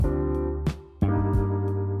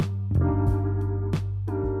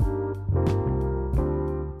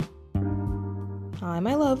Hi,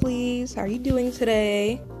 my lovelies. How are you doing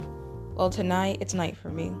today? Well, tonight, it's night for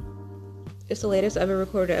me. It's the latest ever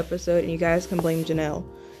recorded episode, and you guys can blame Janelle.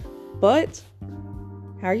 But,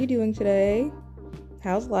 how are you doing today?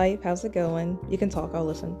 How's life? How's it going? You can talk. I'll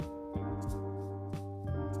listen.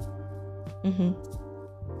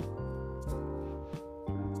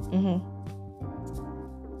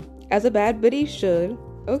 As a bad bitty should.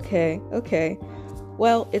 Okay.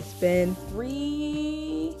 Well, it's been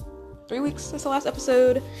three weeks since the last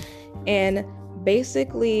episode, and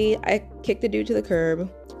basically I kicked the dude to the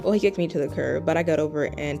curb. Well, he kicked me to the curb, but I got over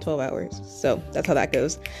it in 12 hours. So that's how that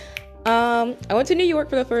goes. I went to New York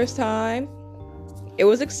for the first time. It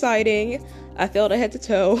was exciting. I felt a head to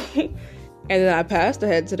toe, and then I passed a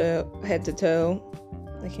head to toe.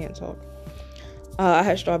 I can't talk. I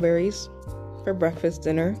had strawberries for breakfast,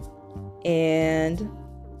 dinner, and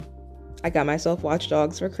I got myself Watch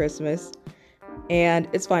Dogs for Christmas, and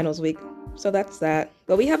it's finals week, so that's that.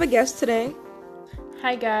 But we have a guest today.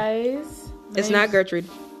 Hi guys. It's not Gertrude.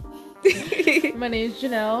 My name is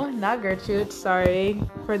Janelle, not Gertrude. Sorry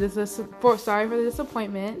for the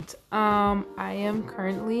disappointment. I am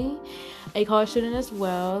currently a college student as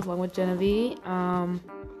well, along with Genevieve. I'm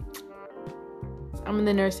in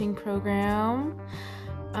the nursing program.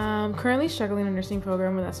 Currently struggling in the nursing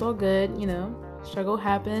program, but that's all good. You know, struggle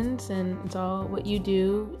happens, and it's all what you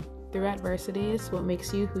do through adversity is what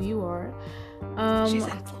makes you who you are. She's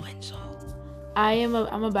influential. I'm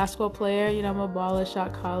a basketball player. You know, I'm a baller,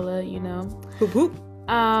 shot caller. You know. Hoop hoop.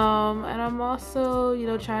 And I'm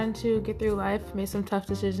also, trying to get through life. Made some tough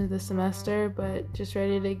decisions this semester, but just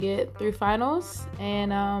ready to get through finals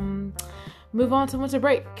and move on to winter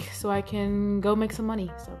break so I can go make some money.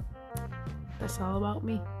 So that's all about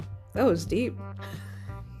me. That was deep.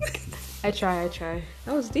 I try.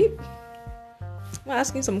 That was deep. I'm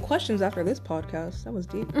asking some questions after this podcast. That was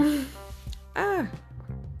deep.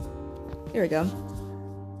 Here we go.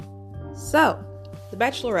 So, The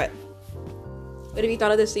Bachelorette. What have you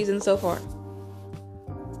thought of this season so far?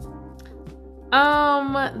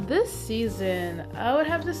 This season, I would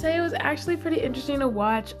have to say it was actually pretty interesting to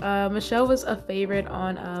watch. Michelle was a favorite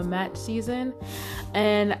on Matt's season,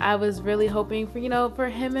 and I was really hoping for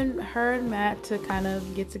him and her and Matt to kind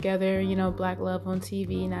of get together, black love on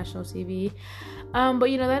TV, national TV. But that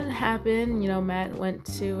didn't happen. Matt went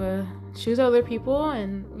to choose other people,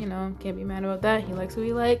 and can't be mad about that. He likes who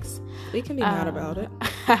he likes. We can be mad about it.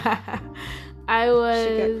 She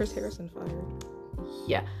got Chris Harrison fired.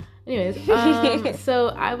 Yeah. Anyways, so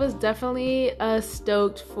I was definitely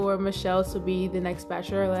stoked for Michelle to be the next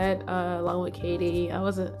Bachelorette, along with Katie. I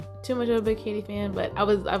wasn't too much of a big Katie fan, but I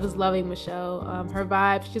was loving Michelle. Her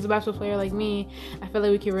vibe. She's a basketball player like me. I feel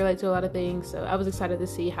like we can relate to a lot of things, so I was excited to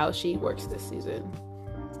see how she works this season.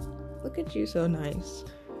 Look at you, so nice.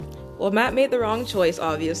 Well, Matt made the wrong choice,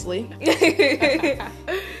 obviously.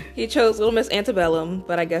 He chose Little Miss Antebellum,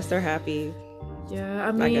 but I guess they're happy. Yeah,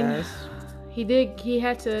 I mean, he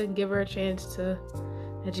had to give her a chance to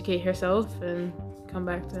educate herself and come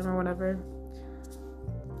back to him or whatever.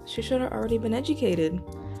 She should have already been educated.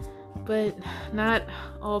 But not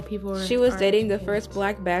all people are. She was dating the first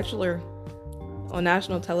black bachelor on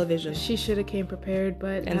national television. She should have came prepared,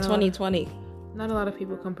 but in 2020. Not a lot of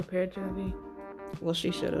people come prepared, Genevieve. Well,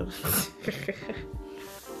 she should have.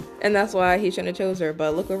 And that's why he shouldn't have chose her,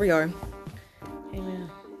 but look where we are. Amen.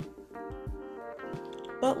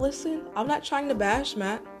 But listen, I'm not trying to bash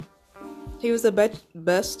Matt. He was the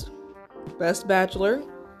best bachelor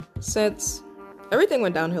since everything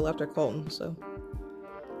went downhill after Colton, so.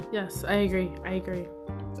 Yes, I agree.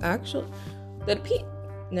 Actually,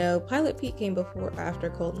 Pilot Pete came before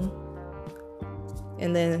after Colton.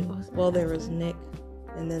 And then, there was Nick.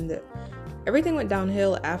 And then everything went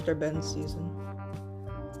downhill after Ben's season.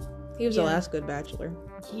 He was the last good bachelor.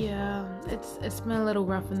 Yeah, it's been a little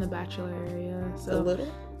rough in the Bachelor area. So a little?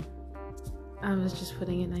 I was just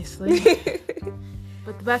putting it nicely.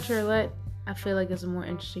 But the Bachelorette, I feel like is a more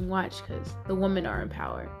interesting watch because the women are in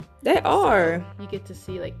power. They are. So you get to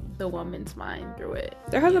see the woman's mind through it.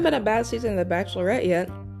 There hasn't been a bad season of The Bachelorette yet,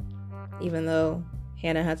 even though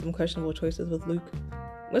Hannah had some questionable choices with Luke.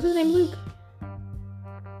 What's his name, Luke?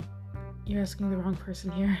 You're asking the wrong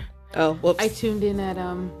person here. Oh, whoops. I tuned in at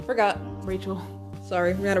Forgot. Rachel.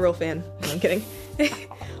 Sorry, you're not a real fan. No, I'm kidding.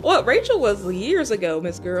 Well, Rachel was years ago,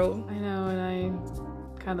 Miss Girl. I know, and I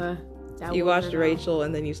kind of... You watched Rachel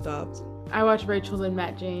and then you stopped. I watched Rachel and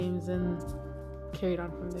Matt James and carried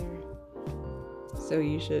on from there. So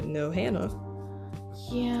you should know Hannah.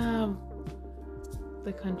 Yeah.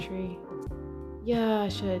 The country. Yeah, I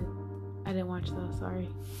should. I didn't watch though. Sorry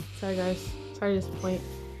guys. Sorry to disappoint.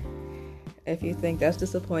 If you think that's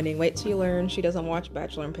disappointing, wait till you learn she doesn't watch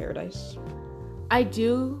Bachelor in Paradise. I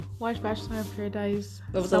do watch Bachelor in Paradise.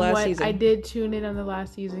 What was the last season? I did tune in on the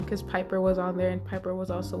last season because Piper was on there, and Piper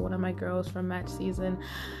was also one of my girls from Match season.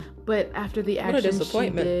 But after the action she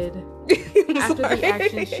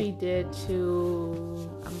did, to,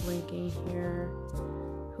 I'm blinking here.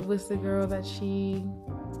 Who was the girl that she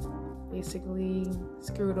basically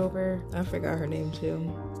screwed over? I forgot her name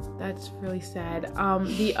too. That's really sad.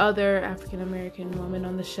 The other African American woman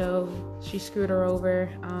on the show, she screwed her over.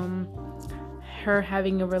 Her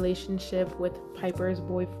having a relationship with Piper's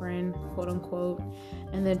boyfriend, quote unquote,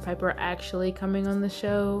 and then Piper actually coming on the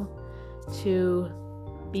show to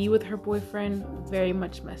be with her boyfriend, very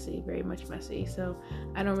much messy. So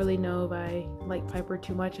I don't really know if I like Piper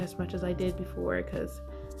too much as I did before, because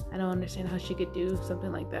I don't understand how she could do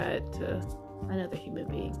something like that to another human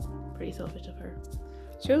being. Pretty selfish of her.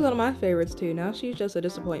 She was one of my favorites too. Now she's just a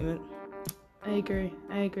disappointment. I agree.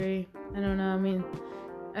 I don't know. I mean,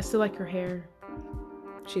 I still like her hair.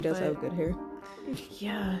 She does have good hair.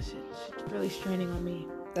 Yeah, she's really straining on me.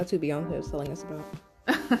 That's who Beyonce is telling us about.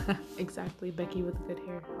 Exactly, Becky with good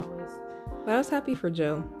hair, always. But I was happy for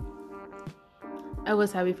Joe. I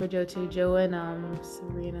was happy for Joe too. Joe and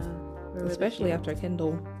Serena. Especially after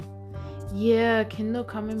Kendall. Yeah, Kendall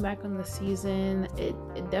coming back on the season, it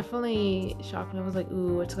definitely shocked me. I was like,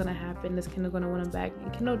 ooh, what's gonna happen? Is Kendall gonna win him back?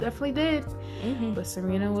 And Kendall definitely did. Mm-hmm. But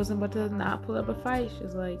Serena wasn't about to not pull up a fight. She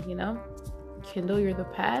was like, Kendall, you're the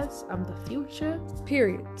past, I'm the future.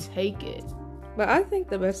 Period. Take it. But I think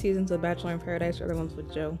the best seasons of Bachelor in Paradise are the ones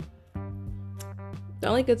with Joe. The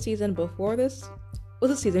only good season before this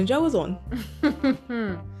was the season Joe was on.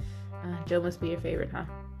 Joe must be your favorite, huh?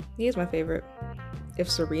 He is my favorite. If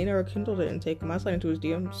Serena or Kendall didn't take him, I'd slide into his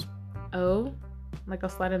DMs. Oh? Like I'll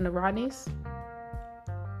slide into Rodney's?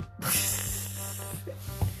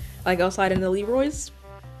 Like I'll slide into Leroy's?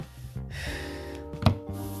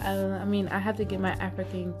 I mean, I have to get my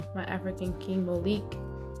African King Malik.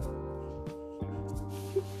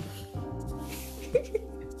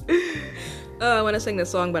 I want to sing this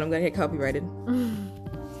song, but I'm gonna get copyrighted.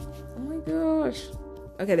 Oh my gosh.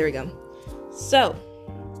 Okay, there we go. So,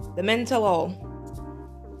 the men tell all.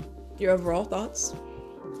 Your overall thoughts?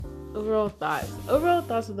 Overall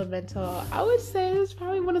thoughts of the men tell all. I would say this is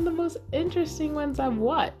probably one of the most interesting ones I've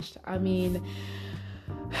watched. I mean,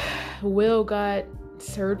 Will got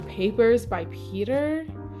served papers by Peter.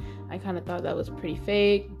 I kind of thought that was pretty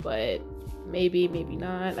fake, but maybe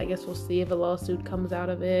not. I guess we'll see if a lawsuit comes out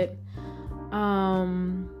of it.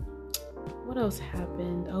 What else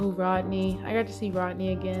happened? Oh, Rodney. I got to see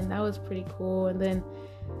Rodney again. That was pretty cool. And then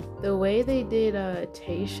the way they did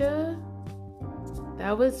Tayshia,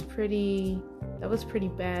 that was pretty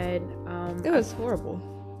bad. It was horrible.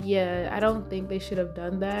 Yeah, I don't think they should have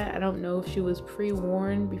done that. I don't know if she was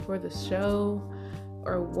pre-warned before the show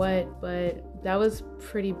or what, but that was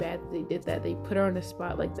pretty bad that they did that. They put her on the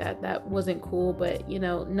spot like that. That wasn't cool, but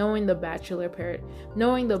knowing the Bachelor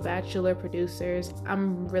producers,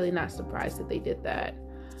 I'm really not surprised that they did that.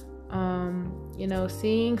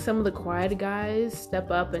 Seeing some of the quiet guys step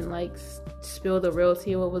up and spill the real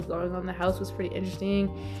tea of what was going on in the house was pretty interesting.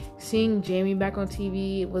 Seeing Jamie back on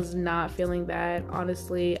TV, was not feeling that.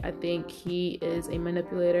 Honestly, I think he is a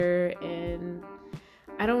manipulator, and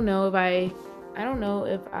I don't know if I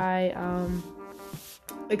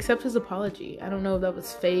accept his apology. I don't know if that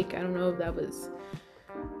was fake. I don't know if that was,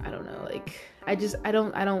 I don't know,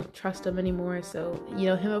 I don't trust him anymore. So,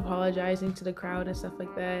 him apologizing to the crowd and stuff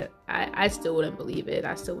like that, I still wouldn't believe it.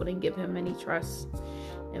 I still wouldn't give him any trust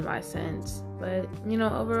in my sense. But,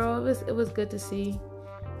 overall, it was good to see,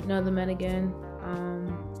 the men again.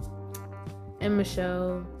 And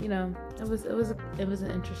Michelle, it was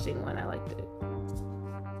an interesting one. I liked it.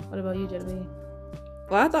 What about you, Genevieve?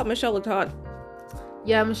 Well, I thought Michelle looked hot.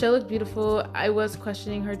 Yeah, Michelle looked beautiful. I was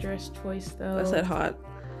questioning her dress choice, though. I said hot.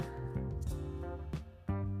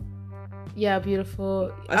 Yeah,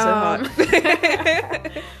 beautiful. I said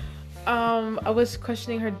hot. I was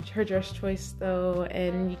questioning her dress choice, though,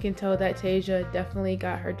 and you can tell that Tayshia definitely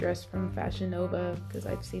got her dress from Fashion Nova, because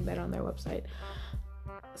I've seen that on their website.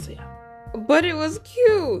 So, yeah. But it was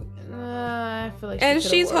cute. I feel like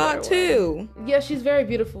she's hot too. Yeah, she's very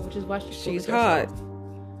beautiful, which is why she's hot.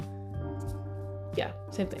 Yeah,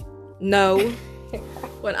 same thing. No.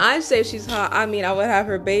 When I say she's hot, I mean I would have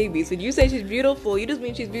her babies. When you say she's beautiful, you just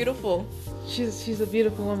mean she's beautiful. She's a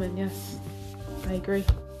beautiful woman. Yes, I agree.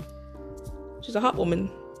 She's a hot woman.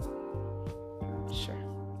 Sure.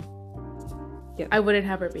 Yeah. I wouldn't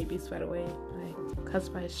have her babies, by the way. My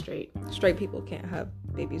husband is straight. Straight people can't have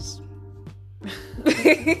babies.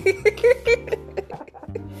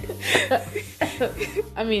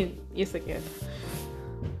 I mean, yes, I can.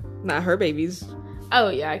 Not her babies. Oh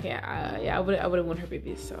yeah, I can't. Yeah, I wouldn't want her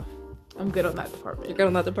babies, so I'm good on that department. You're good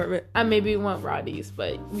on that department. I maybe want Roddy's,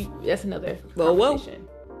 but that's another whoa. conversation.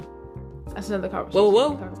 That's another conversation.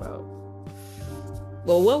 Whoa. We can talk about.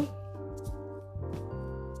 Whoa.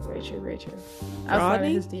 Very true. Outside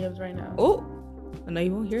of his DMs right now. Oh, I know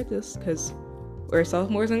you won't hear this because we're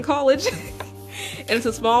sophomores in college. And it's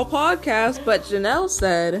a small podcast, but Janelle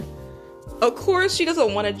said, of course she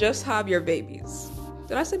doesn't want to just have your babies.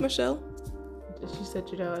 Did I say Michelle? She said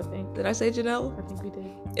Janelle, I think. Did I say Janelle? I think we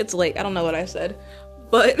did. It's late. I don't know what I said.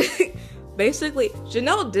 But basically,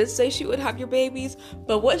 Janelle did say she would have your babies,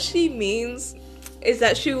 but what she means is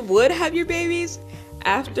that she would have your babies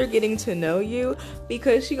after getting to know you,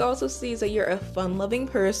 because she also sees that you're a fun-loving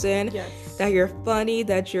person, yes, that you're funny,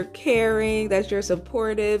 that you're caring, that you're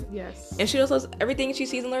supportive, yes, and she just loves everything she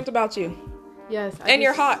sees and learns about you. Yes,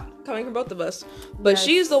 you're hot, coming from both of us, but yes,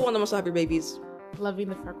 she's the one that wants to have your babies. Loving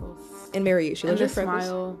the freckles and marry you. She loves your freckles.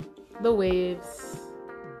 Smile, the waves,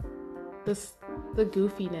 the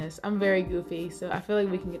goofiness. I'm very goofy, so I feel like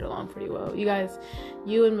we can get along pretty well. You guys,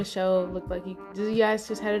 you and Michelle look like you guys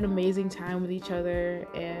just had an amazing time with each other,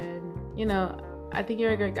 and I think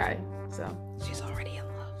you're a great guy. So she's already in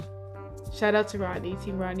love. Shout out to Rodney,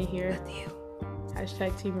 Team Rodney here. With you.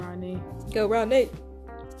 Hashtag Team Rodney. Go Rodney.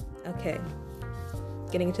 Okay,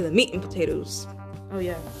 getting into the meat and potatoes. Oh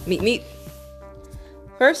yeah, meat.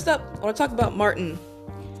 First up, I want to talk about Martin.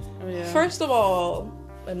 Oh yeah. First of all,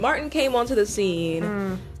 when Martin came onto the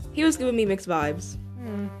scene, he was giving me mixed vibes.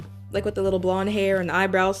 Like with the little blonde hair and the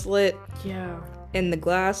eyebrow slit. Yeah. And the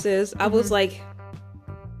glasses. I was like,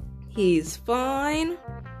 he's fine,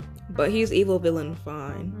 but he's evil villain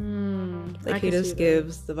fine. Like he just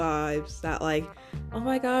gives the vibes that like, oh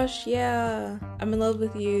my gosh, yeah, I'm in love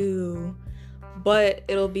with you. But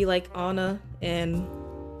it'll be like Anna and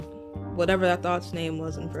whatever that thought's name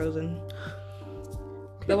was in Frozen.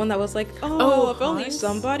 The one that was like, oh, if Hans? only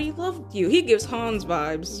somebody loved you. He gives Hans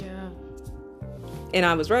vibes. Yeah. And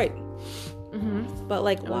I was right. But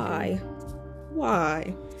like, why?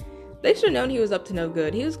 Why? They should have known he was up to no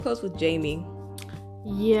good. He was close with Jamie.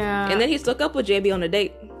 Yeah. And then he stuck up with Jamie on a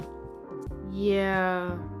date.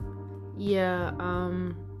 Yeah.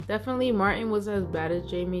 Definitely Martin was as bad as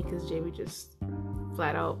Jamie, because Jamie just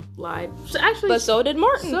flat out lied. Actually, but so did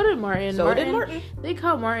Martin. So did Martin. Martin. They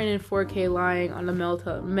caught Martin in 4K lying on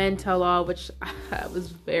the men tell all, which I was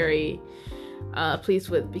very pleased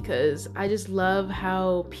with, because I just love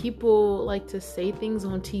how people like to say things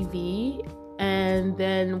on TV, and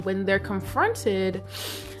then when they're confronted,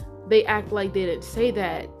 they act like they didn't say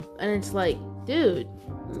that, and it's like, dude,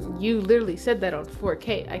 you literally said that on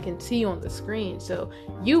 4K. I can see you on the screen. So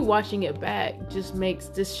you watching it back just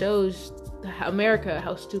shows America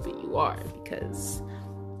how stupid you are, because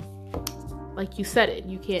like you said it,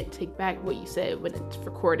 you can't take back what you said when it's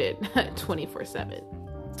recorded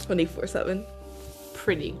 24/7.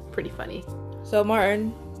 Pretty funny. So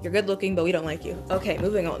Martin, you're good looking, but we don't like you. Okay,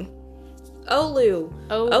 moving on. Olu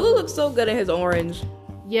looks so good in his orange.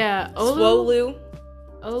 Yeah, Swolu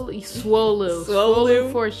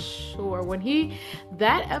for sure. When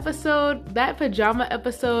that pajama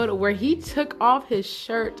episode where he took off his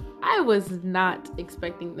shirt, I was not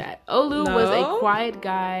expecting that. Olu was a quiet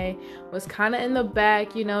guy, was kind of in the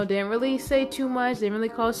back, didn't really say too much, didn't really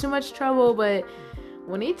cause too much trouble, but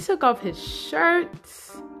when he took off his shirt,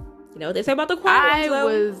 you know what they say about the quiet ones, I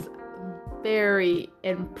was very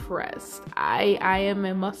impressed. I am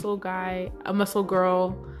a muscle guy, a muscle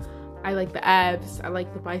girl. I like the abs, I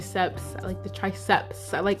like the biceps, I like the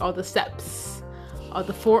triceps, I like all the steps, all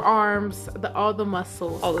the forearms, all the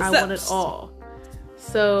muscles. I want it all.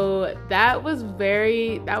 So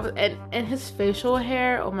and his facial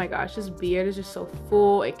hair, oh my gosh, his beard is just so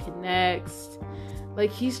full, it connects. Like,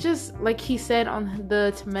 he's just, like he said on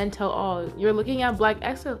the Men Tell All, you're looking at black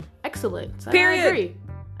excellence. Period.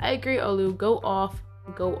 I agree, Olu. Go off.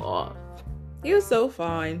 He was so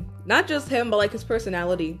fine. Not just him, but like his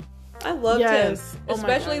personality. I loved him.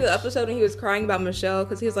 Especially the episode when he was crying about Michelle,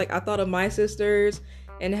 because he was like, I thought of my sisters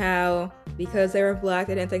and how because they were black,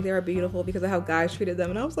 they didn't think they were beautiful because of how guys treated them.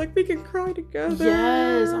 And I was like, we can cry together.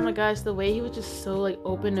 Yes. Oh my gosh. The way he was just so like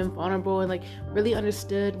open and vulnerable, and like really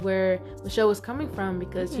understood where Michelle was coming from,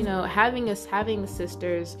 because, having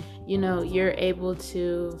sisters, you're able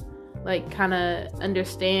to like kind of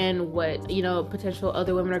understand what potential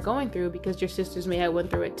other women are going through, because your sisters may have went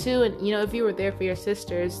through it too, and if you were there for your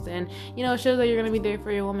sisters, then it shows that you're gonna be there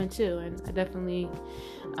for your woman too. And I definitely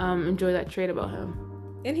enjoy that trait about him.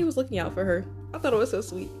 And he was looking out for her. I thought it was so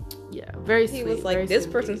sweet. Yeah, very sweet. He was like, this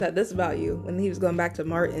person said this about you when he was going back to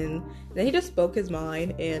Martin. Then he just spoke his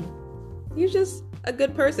mind, and he's just a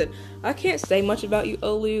good person. I can't say much about you,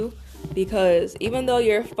 Olu, because even though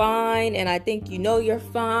you're fine, and I think you know you're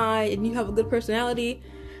fine, and you have a good personality,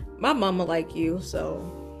 my mama like you, so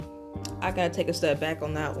I gotta take a step back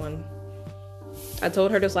on that one. I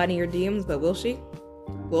told her to slide in your DMs, but will she?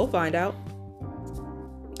 We'll find out.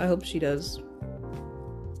 I hope she does.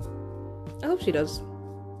 I hope she does.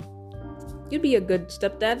 You'd be a good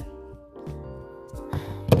stepdad.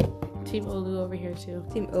 Team Olu over here too.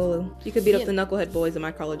 Team Olu. You could beat up the knucklehead boys in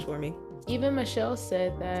my college for me. Even Michelle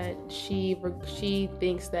said that she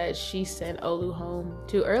thinks that she sent Olu home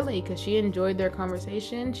too early because she enjoyed their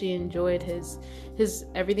conversation. She enjoyed his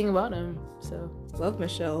everything about him. So love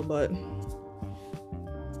Michelle, but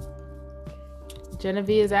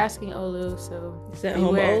Genevieve is asking Olu, so you sent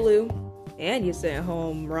home Olu, and you sent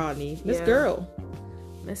home Rodney. Miss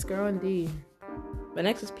Girl indeed. But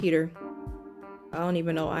next is Peter. I don't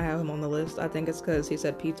even know I have him on the list. I think it's because he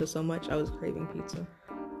said pizza so much. I was craving pizza.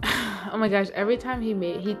 Oh my gosh, every time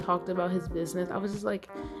he talked about his business, I was just like,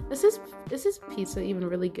 is his pizza even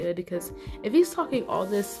really good? Because if he's talking all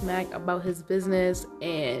this smack about his business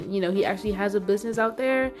and, you know, he actually has a business out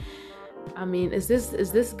there, I mean, is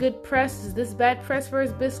this good press? Is this bad press for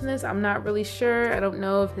his business? I'm not really sure. I don't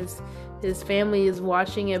know if his family is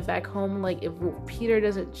watching it back home. Like, if Peter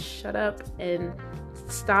doesn't shut up and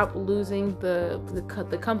stop losing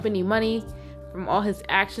the company money from all his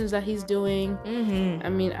actions that he's doing. I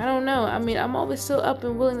mean, I don't know. I mean, I'm always still up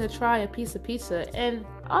and willing to try a piece of pizza. And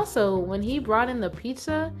also, when he brought in the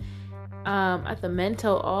pizza at the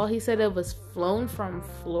Mento All, he said it was flown from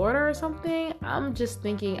Florida or something. I'm just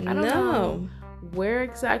thinking, I don't know where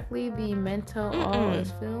exactly the Mento All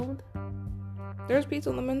is filmed. There's pizza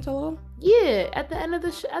on the Mento All? Yeah, at the end of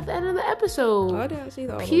the episode. Oh, I didn't see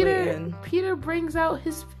that all the way in. Peter brings out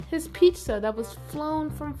his pizza that was flown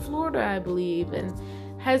from Florida, I believe, and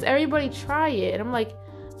has everybody try it. And I'm like,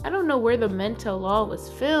 I don't know where the Mento Law was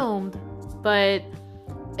filmed, but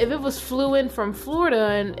if it was flew in from Florida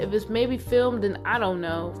and if it's maybe filmed in, I don't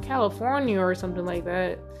know, California or something like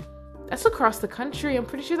that, that's across the country. I'm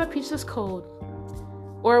pretty sure that pizza's cold,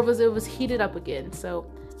 or it was heated up again.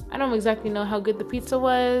 So I don't exactly know how good the pizza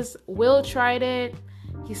was. Will tried it.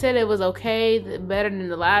 He said it was okay, better than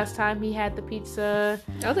the last time he had the pizza.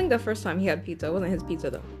 I think the first time he had pizza, it wasn't his pizza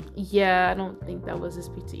though. Yeah, I don't think that was his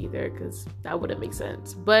pizza either, because that wouldn't make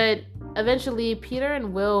sense. But eventually, Peter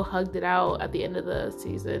and Will hugged it out at the end of the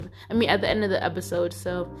season. I mean, at the end of the episode.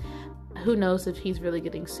 So who knows if he's really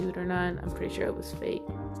getting sued or not. I'm pretty sure it was fake.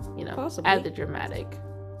 You know, possibly. Add the dramatic.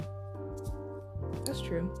 That's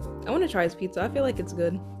true. I want to try his pizza. I feel like it's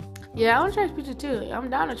good. Yeah, I want to try his pizza too. I'm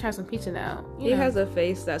down to try some pizza now. He has a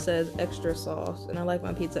face that says extra sauce, and I like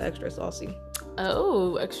my pizza extra saucy.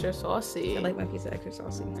 Oh, extra saucy. I like my pizza extra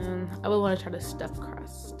saucy. I would want to try the stuffed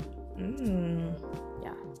crust.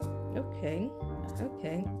 Yeah. Okay.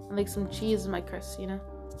 I like some cheese in my crust, you know?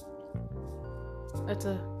 That's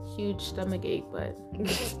a huge stomach ache, but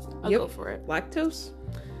I'll go for it. Lactose?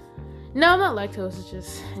 No, I'm not lactose. It's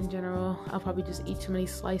just, in general, I'll probably just eat too many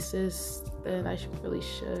slices than I really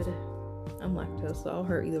should. I'm lactose, so I'll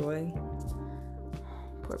hurt either way.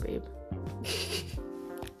 Poor babe.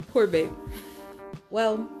 Poor babe.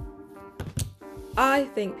 Well, I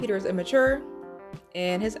think Peter is immature,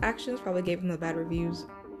 and his actions probably gave him the bad reviews.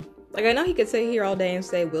 Like, I know he could sit here all day and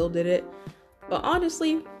say Will did it, but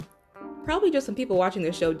honestly, probably just some people watching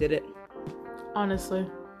the show did it. Honestly.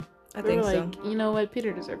 I think so. You know what?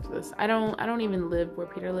 Peter deserves this. I don't even live where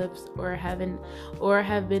Peter lives or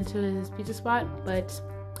have been to his pizza spot, but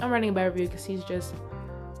I'm writing a bad review because he's just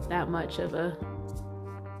that much of a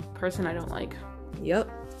person I don't like. Yep.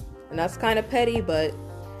 And that's kind of petty, but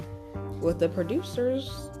with the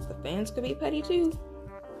producers, the fans could be petty too.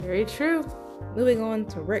 Very true. Moving on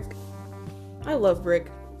to Rick. I love Rick.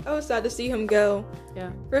 I was sad to see him go.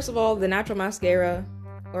 Yeah. First of all, the natural mascara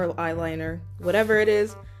or eyeliner, whatever it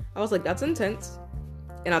is, I was like, that's intense.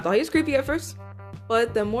 And I thought he was creepy at first.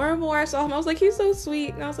 But the more and more I saw him, I was like, he's so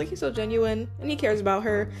sweet. And I was like, he's so genuine. And he cares about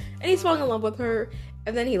her. And he's falling in love with her.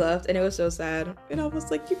 And then he left. And it was so sad. And I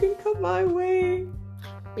was like, you can come my way.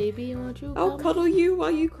 Baby, won't you I'll cuddle you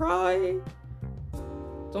while you cry.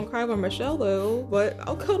 Don't cry over Michelle, though. But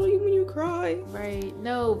I'll cuddle you when you cry. Right.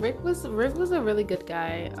 No, Rick was a really good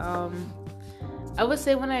guy. I would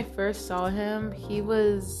say when I first saw him, he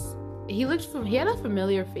had a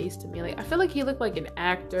familiar face to me. Like, I feel like he looked like an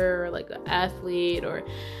actor or like an athlete, or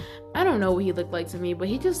I don't know what he looked like to me, but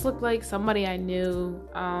he just looked like somebody I knew.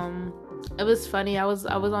 It was funny. I was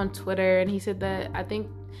on Twitter, and he said that I think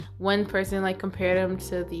one person like compared him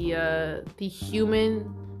to the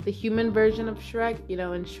human version of Shrek. You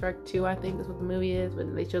know, in Shrek 2, I think is what the movie is,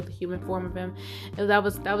 when they showed the human form of him. That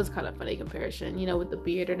was kind of funny comparison. You know, with the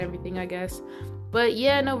beard and everything, I guess. But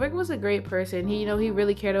yeah, no, Rick was a great person. He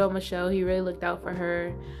really cared about Michelle. He really looked out for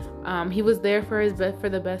her. He was there for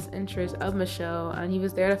the best interest of Michelle, and he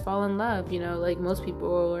was there to fall in love. You know, like most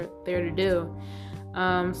people are there to do.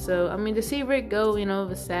 So I mean, to see Rick go, you know, it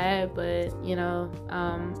was sad, but you know,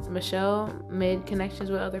 Michelle made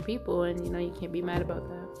connections with other people, and you know, you can't be mad about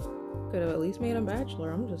that. Could have at least made him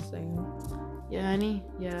Bachelor. I'm just saying. Yeah, honey.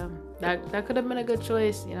 Yeah, that could have been a good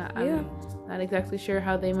choice. You know, I'm not exactly sure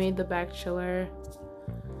how they made the Bachelor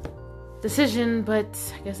decision,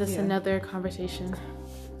 but I guess that's another conversation.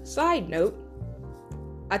 Side note,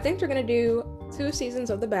 I think they're gonna do 2 seasons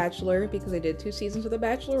of The Bachelor because they did 2 seasons of The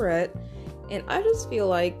Bachelorette, and I just feel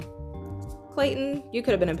like, Clayton, you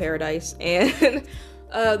could have been in Paradise, and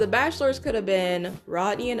the Bachelors could have been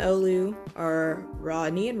Rodney and Olu, or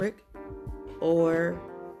Rodney and Rick, or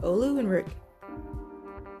Olu and Rick.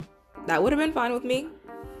 That would have been fine with me.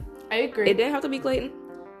 I agree. It didn't have to be Clayton.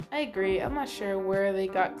 I agree. I'm not sure where they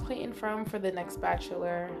got Clayton from for the next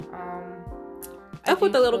Bachelor. That's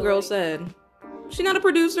what the little girl said. She's not a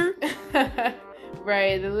producer.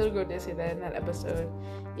 Right, the little girl did say that in that episode.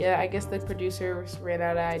 Yeah, I guess the producers ran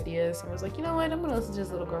out of ideas and was like, you know what, I'm gonna listen to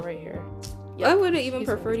this little girl right here. Yep, I would have even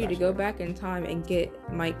preferred you to go back in time and get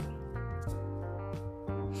Mike.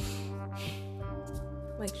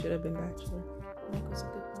 Mike should have been Bachelor. Mike was a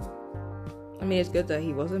good one. I mean, it's good that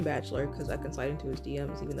he wasn't Bachelor because I can slide into his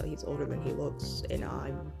DMs even though he's older than he looks and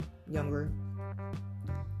I'm younger.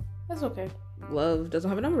 That's okay. Love doesn't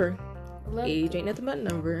have a number. Love Age ain't nothing but a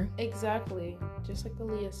number. Exactly. Just like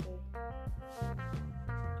Aaliyah said.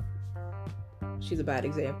 She's a bad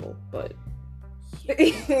example, but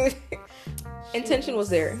intention was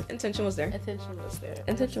there. Intention was there. Intention was there.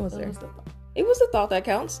 Intention was there. Was the thought. It was the thought that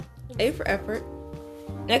counts. A for effort.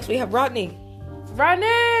 Next we have Rodney. Rodney!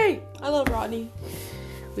 I love Rodney.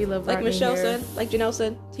 We love Rodney. Like Michelle here. said, like Janelle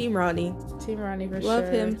said, Team Rodney. Team Rodney for Love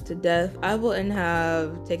sure. him to death. I wouldn't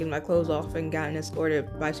have taken my clothes off and gotten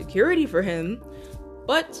escorted by security for him,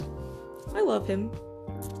 but I love him.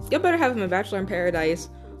 You better have him in Bachelor in Paradise,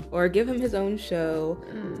 or give him his own show,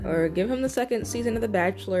 or give him the 2nd season of The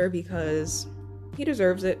Bachelor because he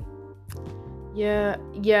deserves it. Yeah.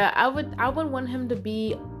 I would want him to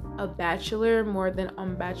be a bachelor more than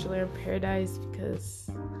on Bachelor in Paradise because,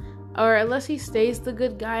 or unless he stays the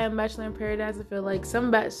good guy on Bachelor in Paradise, I feel like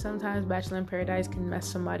sometimes Bachelor in Paradise can mess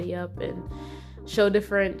somebody up and show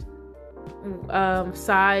different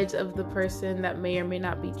sides of the person that may or may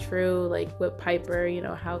not be true, like with Piper, you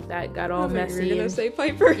know, how that got all messy. You're gonna say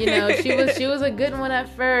Piper. You know, she was a good one at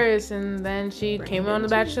first, and then she came on The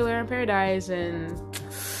Bachelor in Paradise and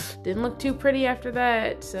didn't look too pretty after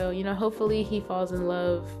that. So, you know, hopefully he falls in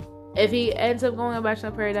love. If he ends up going on Bachelor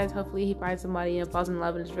in Paradise, hopefully he finds somebody and falls in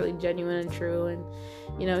love and is really genuine and true, and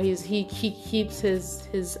you know, he keeps his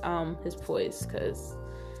poise because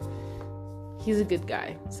he's a good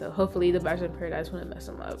guy. So hopefully the Bachelor in Paradise wouldn't mess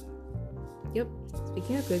him up. Yep.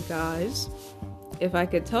 Speaking of good guys, if I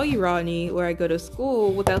could tell you, Rodney, where I go to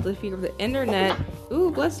school without the fear of the internet.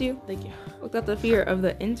 Ooh, bless you. Thank you. Without the fear of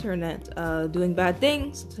the internet doing bad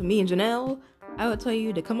things to me and Janelle, I would tell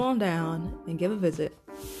you to come on down and give a visit.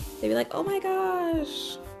 They'd be like, oh my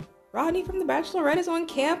gosh, Rodney from The Bachelorette is on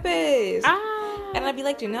campus. And I'd be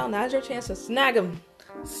like, Janelle, now's your chance to snag him.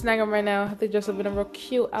 Snag him right now. I have to dress up in a real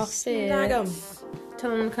cute outfit. Snag him.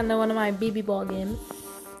 Tell him to come to one of my BB ball games.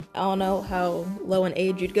 I don't know how low in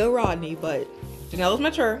age you'd go, Rodney, but Janelle's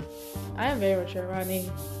mature. I am very mature,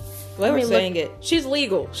 Rodney. Well, we're saying it. She's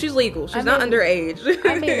legal. She's legal. She's not underage.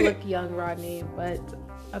 I may look young, Rodney, but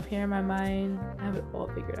up here in my mind, I have it all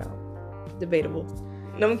figured out. Debatable.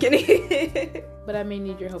 No, I'm kidding. But I may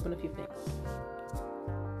need your help in a few things.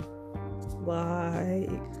 Like,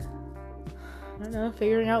 I don't know,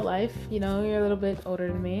 figuring out life. You know, you're a little bit older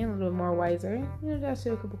than me, a little bit more wiser. You know, just ask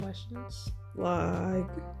you a couple questions. Like,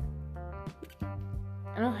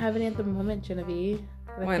 I don't have any at the moment, Genevieve.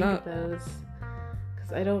 Why not? Those,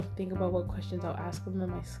 because I don't think about what questions I'll ask them in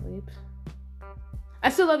my sleep. I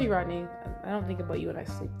still love you, Rodney. I don't think about you when I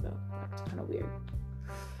sleep, though. That's kind of weird.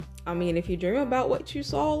 I mean, if you dream about what you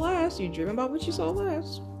saw last, you dream about what you saw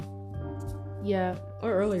last. Yeah.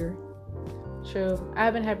 Or earlier. True. I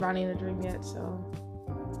haven't had Ronnie in a dream yet, so.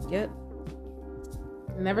 Yet.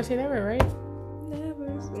 Never say never, right?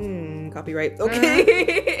 Never. Copyright.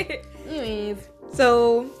 Okay. Anyways.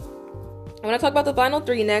 So, I want to talk about the final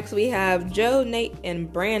 3 next. We have Joe, Nate,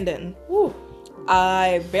 and Brandon. Woo.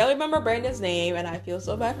 I barely remember Brandon's name, and I feel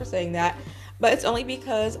so bad for saying that. But it's only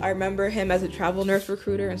because I remember him as a travel nurse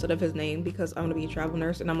recruiter instead of his name, because I want to be a travel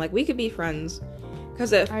nurse, and I'm like, we could be friends.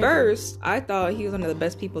 Because at first, I thought he was one of the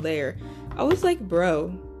best people there. I was like,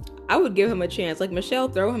 bro, I would give him a chance. Like, Michelle,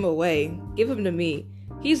 throw him away. Give him to me.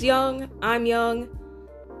 He's young. I'm young.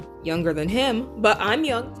 Younger than him, but I'm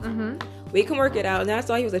young. Mm-hmm. We can work it out. And then I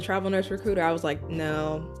saw he was a travel nurse recruiter. I was like,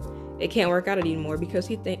 no, it can't work out anymore, because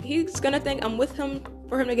he's going to think I'm with him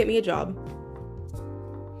for him to get me a job.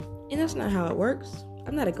 And that's not how it works.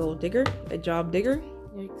 I'm not a gold digger, a job digger.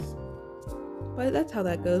 Yikes. But that's how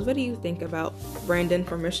that goes. What do you think about Brandon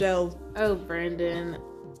from Michelle? Oh, Brandon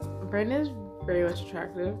is very much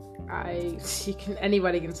attractive.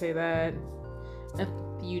 Anybody can say that. If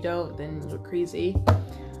you don't, then you're crazy.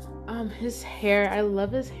 His hair, I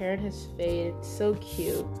love his hair and his fade. It's so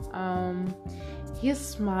cute. His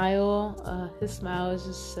smile is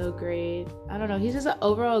just so great. I don't know, he's just an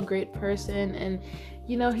overall great person, and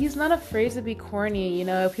he's not afraid to be corny.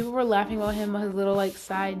 People were laughing about him, his little like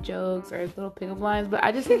side jokes or his little pickup lines, but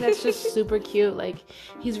I just think that's just super cute. Like,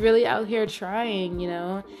 he's really out here trying,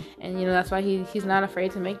 and that's why he's not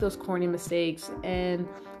afraid to make those corny mistakes. And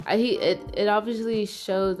it obviously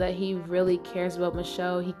shows that he really cares about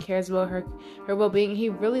Michelle. He cares about her well-being. He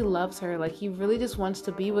really loves her. Like, he really just wants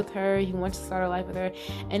to be with her. He wants to start a life with her.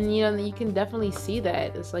 And you can definitely see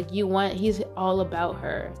that. It's like he's all about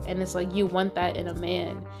her, and it's like you want that in a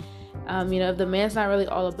man. If the man's not really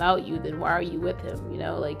all about you, then why are you with him?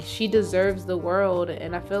 Like, she deserves the world,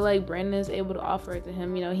 and I feel like Brandon is able to offer it to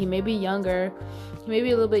him. He may be younger, he may be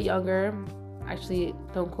a little bit younger. Actually,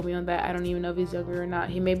 don't quote me on that. I don't even know if he's younger or not.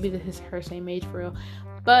 He may be her same age for real.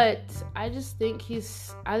 But I just think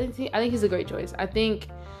I think he's a great choice. I think,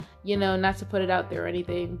 not to put it out there or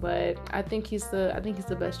anything, but I think he's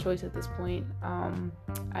the best choice at this point. I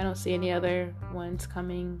don't see any other ones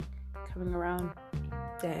coming around.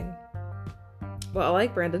 Dang. Well, I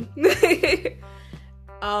like Brandon.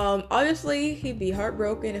 Obviously, he'd be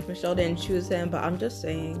heartbroken if Michelle didn't choose him, but I'm just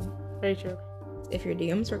saying. Very true. If your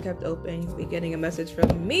DMs were kept open, you'll be getting a message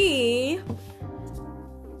from me.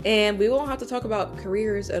 And we won't have to talk about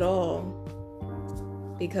careers at all,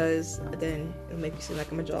 because then it'll make me seem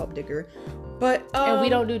like I'm a job digger. But and we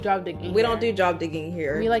don't do job digging. We don't do job digging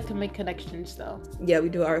here. We like to make connections, though. Yeah, we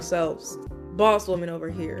do it ourselves. Boss woman over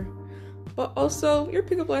here. But also, your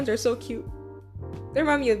pickup lines are so cute. They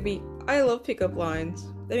remind me of me. I love pickup lines.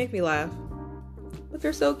 They make me laugh. But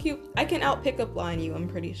they're so cute. I can out pickup line you, I'm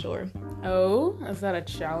pretty sure. Oh, is that a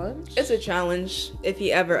challenge? It's a challenge if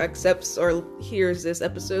he ever accepts or hears this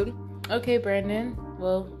episode. Okay, Brandon.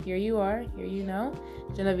 Well, here you are. Here you know.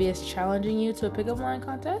 Genevieve is challenging you to a pickup line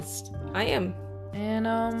contest. I am. And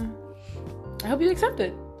I hope you accept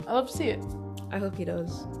it. I love to see it. I hope he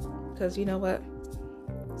does. Because you know what?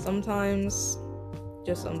 Sometimes,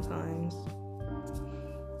 just sometimes,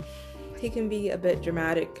 he can be a bit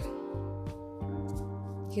dramatic.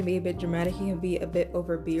 He can be a bit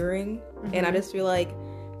overbearing. Mm-hmm. And I just feel like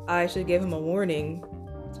I should give him a warning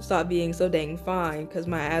to stop being so dang fine, because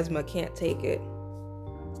my asthma can't take it.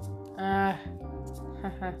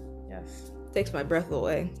 Yes. Takes my breath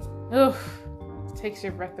away. Oof. Takes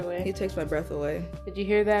your breath away. He takes my breath away. Did you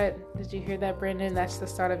hear that? Brandon? That's the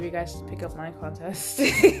start of your guys' pickup line contest.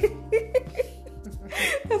 That's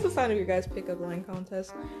the sound of your guys' pickup line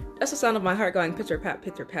contest. That's the sound of my heart going pitter pat,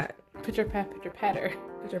 pitter pat. Pitter pat, pitter patter.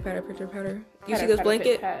 Pitter patter, pitter patter. You see this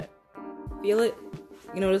blanket? Feel it?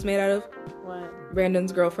 You know what it's made out of? What?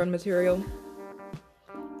 Brandon's girlfriend material.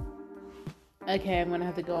 Okay, I'm gonna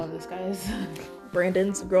have to go on this, guys.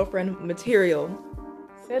 Brandon's girlfriend material.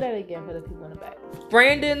 Say that again for the people in the back.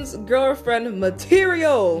 Brandon's girlfriend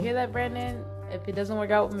material. You hear that, Brandon? If it doesn't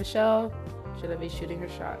work out with Michelle, should I be shooting her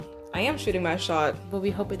shot? I am shooting my shot. But we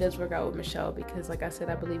hope it does work out with Michelle, because like I said,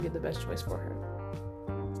 I believe you're the best choice for her.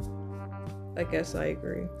 I guess I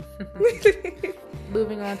agree.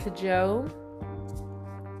 Moving on to Joe.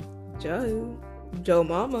 Joe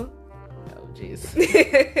mama. Oh, jeez.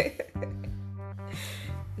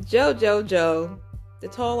 Joe. The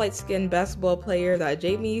tall, light-skinned basketball player that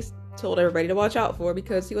Jamie told everybody to watch out for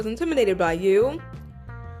because he was intimidated by you.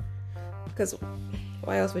 Because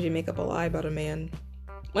why else would you make up a lie about a man?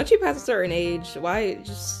 Once you pass a certain age,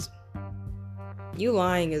 you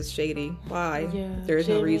lying is shady. Why? Yeah, there's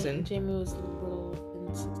no reason. Jamie was a little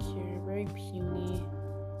insecure, very puny.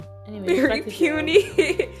 Anyway, very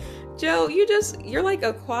puny. Joe, you're like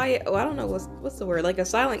a quiet, I don't know what's the word, like a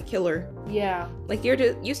silent killer. Yeah. Like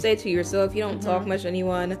you stay to yourself, you don't talk much to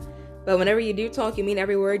anyone, but whenever you do talk, you mean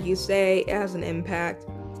every word you say, it has an impact.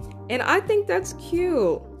 And I think that's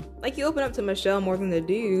cute. Like, you open up to Michelle more than the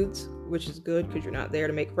dudes. which is good because you're not there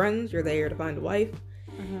to make friends. You're there to find a wife.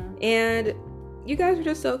 And you guys are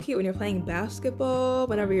just so cute when you're playing basketball,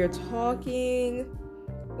 whenever you're talking,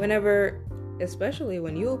 especially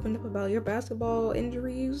when you opened up about your basketball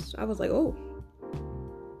injuries. I was like, oh,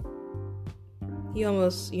 he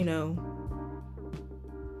almost,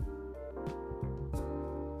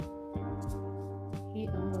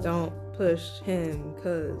 don't push him,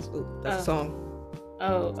 cause that's a song.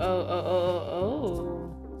 Oh.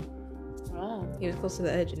 He was close to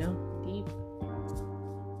the edge, Deep.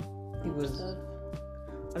 He was. Stuff.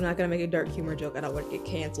 I'm not gonna make a dark humor joke. I don't want to get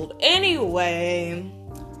canceled. Anyway,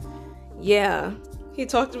 yeah, he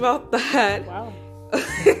talked about that. Wow.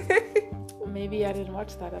 Maybe I didn't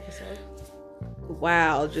watch that episode.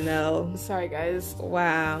 Wow, Janelle. Sorry, guys.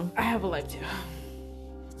 Wow. I have a life too.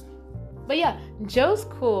 But yeah, Joe's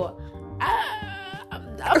cool.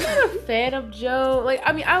 I'm not a fan of Joe.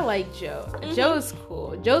 I like Joe. Joe's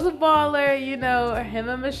cool. Joe's a baller, Him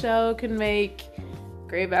and Michelle can make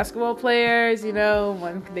great basketball players,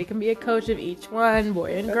 they can be a coach of each one,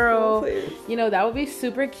 boy and girl. That would be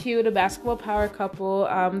super cute, a basketball power couple.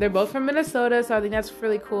 They're both from Minnesota, so I think that's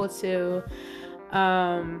really cool too.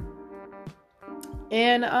 I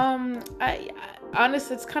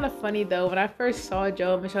honestly, it's kind of funny though. When I first saw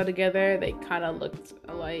Joe and Michelle together, they kind of looked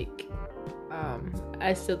alike.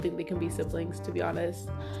 I still think they can be siblings, to be honest.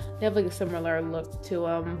 They have a similar look to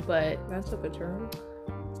them, but that's a good term.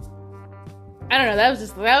 I don't know. That was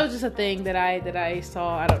just a thing that I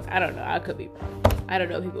saw. I don't know. I could be wrong. I don't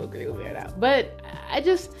know if people agree with me or not. But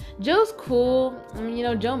Joe's cool.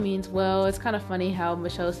 Joe means well. It's kind of funny how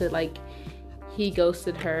Michelle said he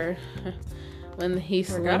ghosted her when they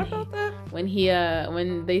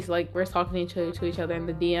were talking to each other in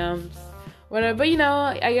the DMs. Whatever, but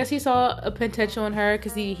I guess he saw a potential in her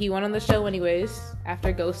because he went on the show anyways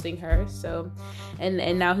after ghosting her. So,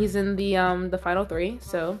 and now he's in the final 3.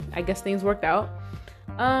 So I guess things worked out.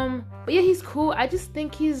 But yeah, he's cool. I just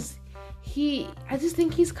think he's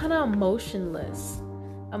kind of emotionless.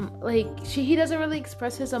 He doesn't really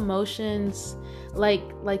express his emotions like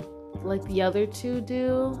the other two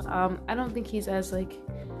do. I don't think he's as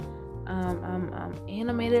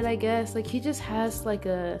animated, I guess. He just has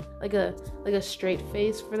a straight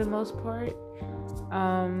face for the most part.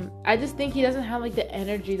 I just think he doesn't have the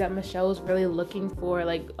energy that Michelle was really looking for,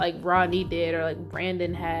 like Rodney did, or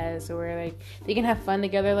Brandon has, or they can have fun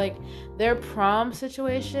together. Their prom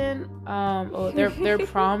situation, their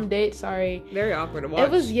prom date. Sorry, very awkward to watch.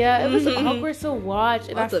 It was awkward to watch,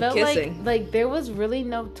 and lots I felt kissing. like there was really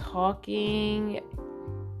no talking.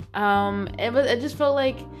 It just felt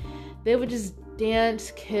like they would just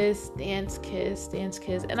dance, kiss.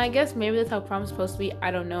 And I guess maybe that's how prom's supposed to be. I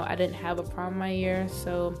don't know. I didn't have a prom my year,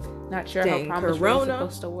 so not sure how prom is really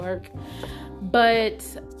supposed to work. But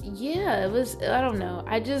yeah, it was, I don't know.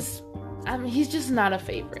 He's just not a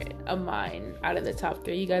favorite of mine out of the top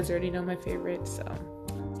 3. You guys already know my favorites, so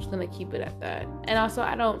I'm just gonna keep it at that. And also,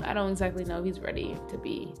 I don't exactly know if he's ready to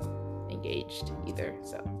be engaged either.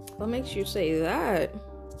 So what makes you say that?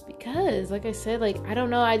 Because like I said, I don't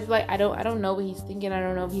know. I don't know what he's thinking. I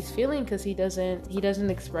don't know if he's feeling, because he doesn't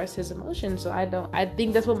express his emotions. So I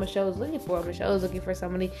think that's what Michelle is looking for. Michelle is looking for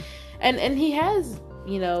somebody, and he has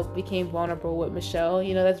became vulnerable with Michelle.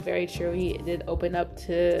 That's very true. He did open up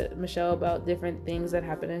to Michelle about different things that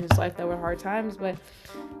happened in his life that were hard times, but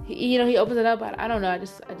he opens it up. But I don't know. I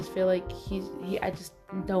just feel like I just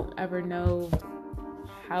don't ever know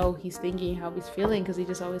how he's thinking, how he's feeling, because he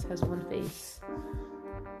just always has one face.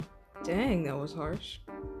 Dang, that was harsh.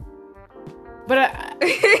 But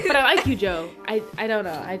I like you, Joe. I don't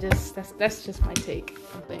know. That's just my take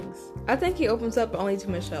on things. I think he opens up only to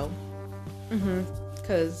Michelle.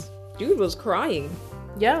 Because dude was crying.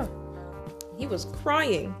 Yeah. He was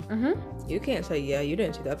crying. You can't say, yeah, you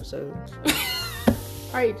didn't see the episode.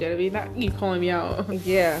 Alright, Genevieve, not you calling me out.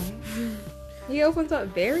 Yeah. He opens up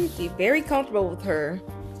very deep, very comfortable with her.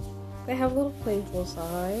 They have a little playful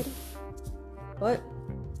side. But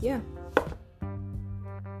yeah.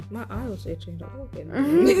 My eye was itching. Don't look at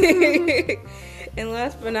me. And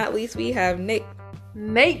last but not least, we have Nate.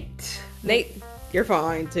 Nate, you're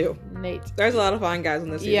fine too. Nate. There's a lot of fine guys in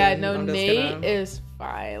this season. Yeah, no, Nate is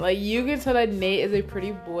fine. You can tell that Nate is a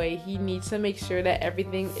pretty boy. He needs to make sure that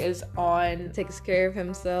everything is on. Takes care of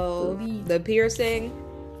himself. The piercings.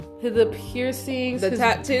 The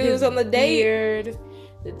tattoos on the date. Beard,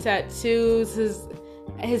 the tattoos,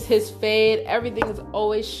 his fade, everything is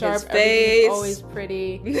always sharp, everything is always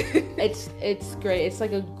pretty. It's great. It's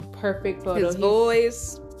like a perfect photo. His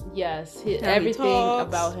voice. Yes, everything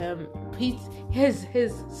about him. His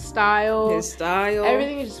style,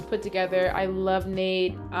 everything is just put together. I love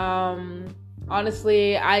Nate.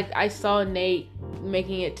 Honestly, I saw Nate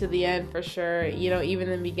making it to the end for sure. Even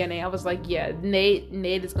in the beginning, I was like, yeah, Nate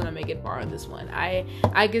is gonna make it far on this one.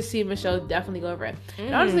 I could see Michelle definitely go over it.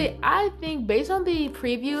 And honestly, I think based on the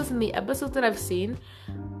previews and the episodes that I've seen,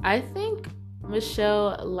 I think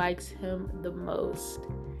Michelle likes him the most.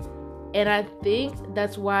 And I think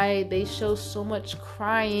that's why they show so much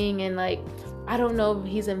crying and like, I don't know if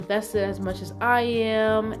he's invested as much as I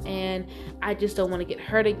am, and I just don't want to get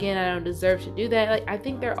hurt again. I don't deserve to do that. Like, I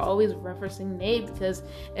think they're always referencing Nate because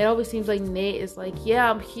it always seems like Nate is like,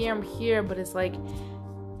 yeah, I'm here, but it's like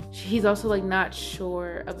he's also like not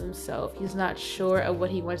sure of himself. He's not sure of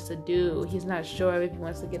what he wants to do. He's not sure if he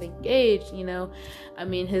wants to get engaged. I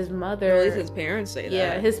mean, his mother. At least his parents say that.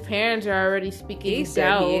 Yeah, his parents are already speaking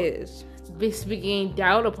doubt. He is. Speaking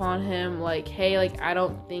doubt upon him, like, hey, like, I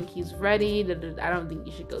don't think he's ready. I don't think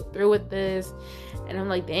you should go through with this. And I'm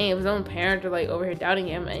like, dang, if his own parents are like over here doubting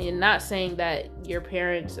him, and you're not saying that your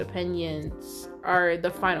parents' opinions are the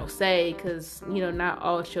final say, because not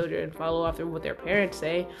all children follow after what their parents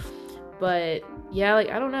say. But yeah, like,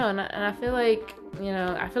 I don't know, and I feel like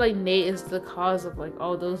Nate is the cause of like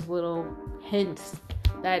all those little hints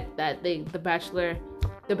that the Bachelorette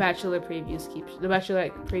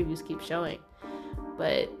previews keep showing.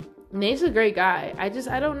 But Nate's a great guy. I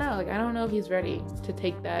don't know. Like, I don't know if he's ready to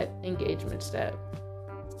take that engagement step.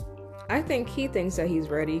 I think he thinks that he's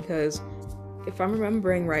ready because if I'm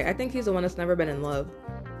remembering right, I think he's the one that's never been in love.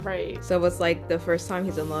 Right. So it's like the first time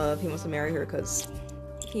he's in love, he wants to marry her because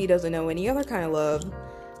he doesn't know any other kind of love.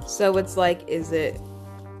 So it's like, is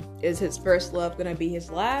his first love gonna be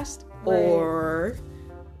his last? Right. Or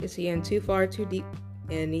is he in too far, too deep,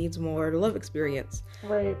 and needs more love experience?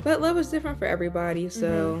 Right. But love is different for everybody,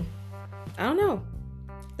 so I don't know.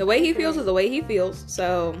 The way he feels is the way he feels.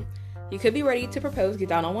 So he could be ready to propose, get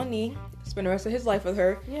down on one knee, spend the rest of his life with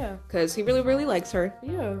her. Yeah. Because he really, really likes her.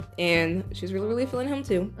 Yeah. And she's really, really feeling him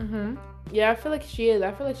too. Mm-hmm. Yeah, I feel like she is.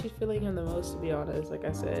 I feel like she's feeling him the most, to be honest. Like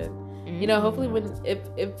I said, hopefully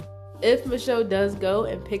if Michelle does go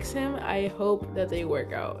and picks him, I hope that they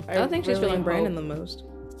work out. I don't think she's feeling Brandon the most.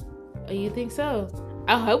 You think so?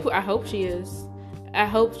 I hope she is. I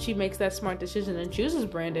hope she makes that smart decision and chooses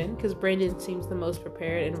Brandon, because Brandon seems the most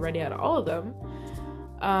prepared and ready out of all of them.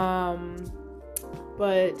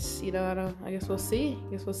 But I guess we'll see.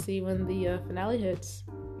 When the finale hits.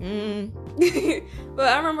 But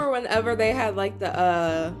I remember whenever they had like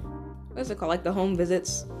the what's it called, like the home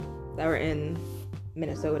visits that were in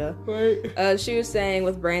Minnesota. Right. She was saying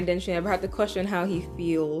with Brandon, she never had to question how he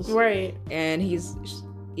feels. Right. And he's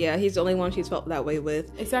the only one she's felt that way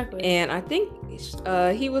with. Exactly. And I think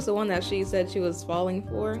he was the one that she said she was falling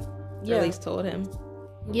for. Yeah. Or at least told him.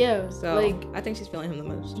 Yeah. So I think she's feeling him the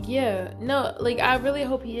most. Yeah. No, like, I really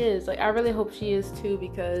hope he is. Like, I really hope she is too,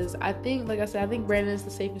 because I think, like I said, I think Brandon is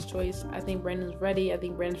the safest choice. I think Brandon's ready. I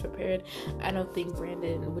think Brandon's prepared. I don't think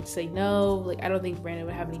Brandon would say no. Like, I don't think Brandon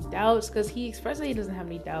would have any doubts, because he expressed that he doesn't have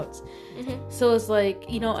any doubts. So it's like,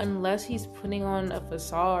 unless he's putting on a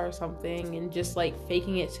facade or something and just like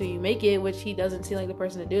faking it till you make it, which he doesn't seem like the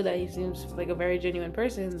person to do that. He seems like a very genuine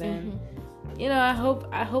person. Then I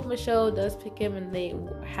hope Michelle does pick him and they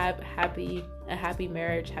have a happy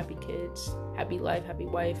marriage, happy kids, happy life, happy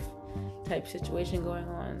wife type situation going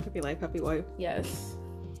on. Happy life, happy wife. Yes.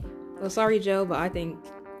 Well, sorry, Joe, but I think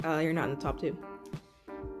you're not in the top two.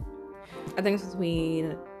 I think it's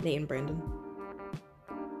between Nate and Brandon.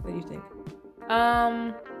 What do you think?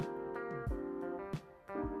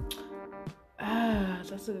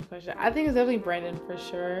 That's a good question. I think it's definitely Brandon for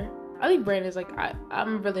sure. I think Brandon's like,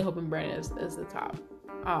 I'm really hoping Brandon is the top.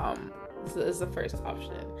 Is the first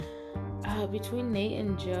option. Between Nate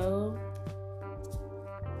and Joe,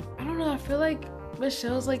 I don't know. I feel like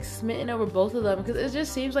Michelle's like smitten over both of them, because it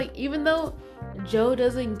just seems like, even though Joe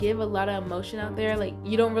doesn't give a lot of emotion out there, like,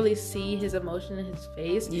 you don't really see his emotion in his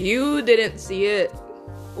face. You didn't see it.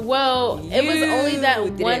 Well, it was only that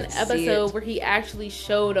one episode where he actually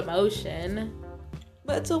showed emotion.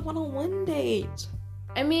 But it's a one-on-one date.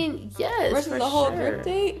 I mean, yes. Versus the whole group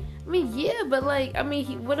date? I mean, yeah, but like,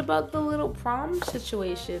 what about the little prom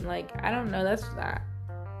situation? Like, I don't know. That's not,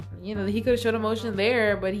 he could have showed emotion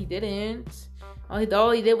there, but he didn't. All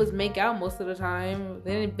he did was make out most of the time.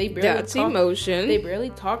 They barely That's talked. Emotion. They barely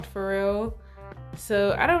talked for real.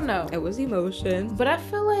 So I don't know. It was emotion. But I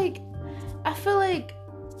feel like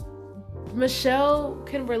Michelle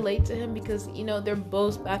can relate to him because, you know, they're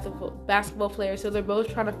both basketball players, so they're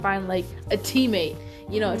both trying to find like a teammate,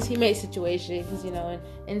 you know, a teammate situation, because, you know,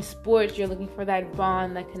 in sports you're looking for that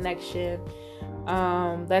bond, that connection,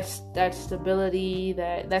 that stability,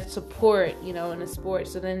 that support, you know, in a sport.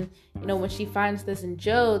 So then, you know, when she finds this in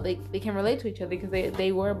Joe, they can relate to each other because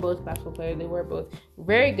they were both basketball players. They were both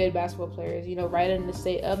very good basketball players, you know, right in the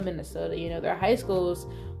state of Minnesota. You know, their high schools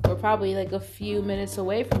were probably like a few minutes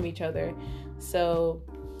away from each other. So,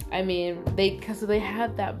 I mean, they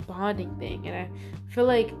have that bonding thing, and I feel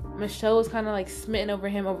like Michelle was kind of like smitten over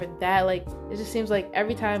him over that. Like, it just seems like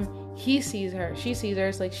every time he sees her, she sees her,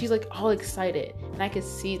 it's like she's like all excited, and I could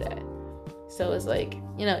see that. So it's like,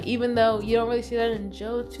 you know, even though you don't really see that in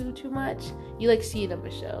Joe too much, you like see it in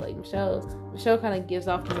Michelle. Like Michelle kind of gives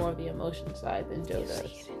off more of the emotion side than Joe does. See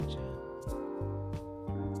it in Joe.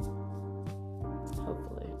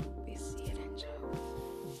 Hopefully, We see it in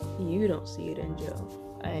Joe. You don't see it in Joe.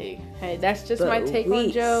 Hey, that's just my take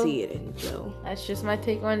on Joe. We see it in Joe. That's just my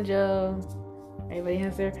take on Joe. Everybody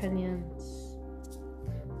has their opinions.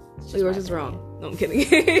 Yours is wrong. No, I'm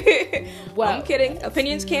kidding. Well, I'm kidding.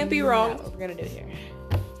 Opinions can't be wrong. We're gonna do it here.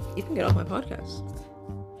 You can get off my podcast.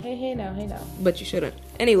 Hey now. But you shouldn't.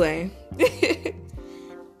 Anyway.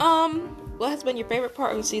 What has been your favorite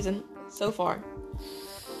part of the season so far?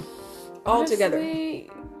 All together.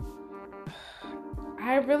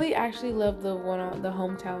 I really actually love the one on the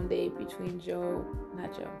hometown date between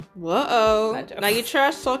not Joe. Whoa. Not Joe. Now you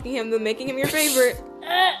trash talking him, then making him your favorite.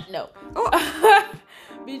 No. Oh.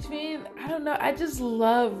 I don't know, I just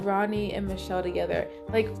love Ronnie and Michelle together.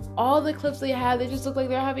 Like, all the clips they have, they just look like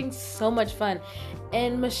they're having so much fun.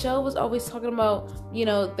 And Michelle was always talking about, you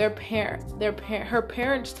know, her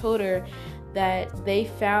parents told her that they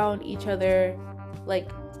found each other, like,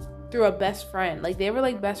 through a best friend. Like, they were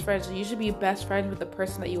like best friends. So you should be best friends with the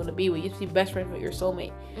person that you want to be with. You should be best friends with your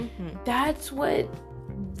soulmate. Mm-hmm. That's what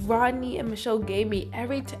Rodney and Michelle gave me.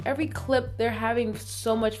 Every clip they're having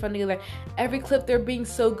so much fun together. Every clip they're being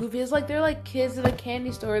so goofy. It's like they're like kids in a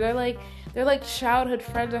candy store. They're like childhood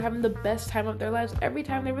friends. They're having the best time of their lives every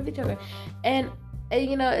time they're with each other. And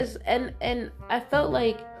you know, and I felt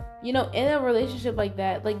like, you know, in a relationship like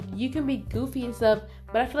that, like, you can be goofy and stuff,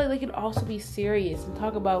 but I feel like they can also be serious and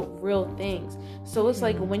talk about real things. So it's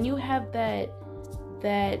like, when you have that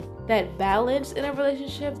balance in a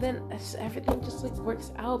relationship, then everything just like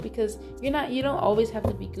works out, because you don't always have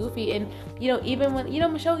to be goofy. And, you know, even when, you know,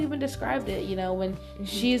 Michelle even described it, you know, when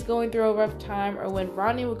she's going through a rough time, or when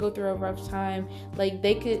Ronnie would go through a rough time, like,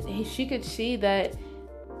 she could see that,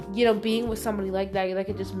 you know, being with somebody like that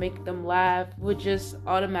could just make them laugh, would just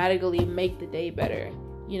automatically make the day better.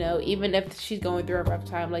 You know, even if she's going through a rough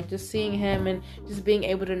time, like, just seeing him and just being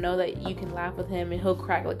able to know that you can laugh with him and he'll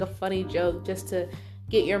crack like a funny joke just to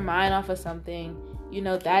get your mind off of something, you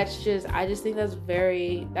know, I just think that's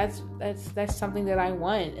something that I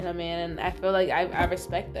want in a man, and I feel like I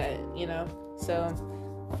respect that, you know. So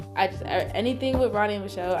anything with Ronnie and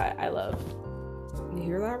Michelle, I love. You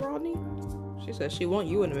hear that, Rodney? She said she want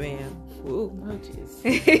you in a man. Ooh. Oh,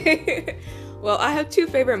 jeez. Well, I have two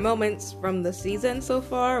favorite moments from the season so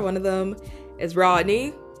far. One of them is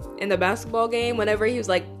Rodney in the basketball game. Whenever he was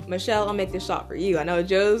like, Michelle, I'll make this shot for you. I know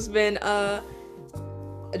Joe's been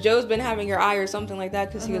having your eye or something like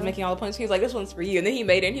that, because he was making all the points. He was like, this one's for you. And then he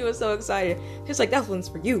made it, and he was so excited. He was like, that one's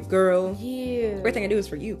for you, girl. Yeah. Everything I do is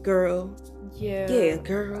for you, girl. Yeah,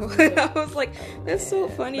 girl. I was like, that's so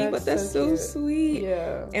funny, but that's so sweet.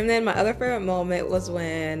 Yeah. And then my other favorite moment was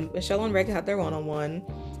when Michelle and Rick had their one-on-one,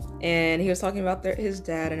 and he was talking about his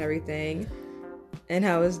dad and everything, and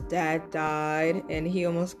how his dad died, and he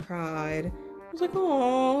almost cried. I was like,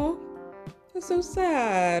 oh, that's so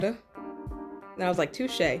sad. And I was like,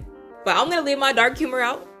 touche. But I'm gonna leave my dark humor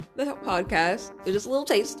out the podcast. It was just a little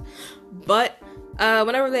taste. But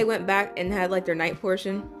whenever they went back and had like their night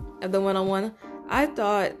portion of the one-on-one, I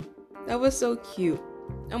thought that was so cute.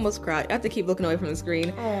 I almost cried. I have to keep looking away from the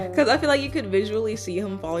screen, because I feel like you could visually see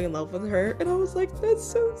him falling in love with her, and I was like, that's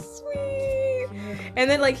so sweet. And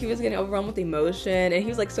then like he was getting overwhelmed with emotion, and he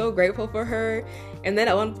was like so grateful for her. And then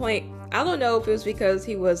at one point, I don't know if it was because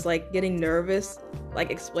he was like getting nervous,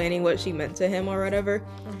 like explaining what she meant to him or whatever,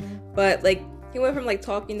 but like he went from like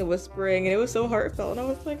talking to whispering, and it was so heartfelt, and I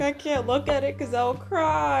was like, I can't look at it because I'll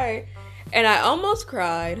cry. And I almost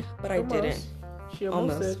cried, but I didn't. She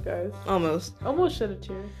almost did, guys. Almost shed a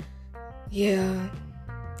tear. Yeah,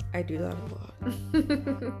 I do that a lot.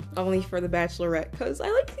 Only for the Bachelorette, because I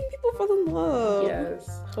like seeing people fall in love.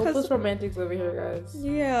 Yes. Hopeless romantics over here, guys.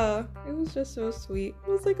 Yeah, it was just so sweet. I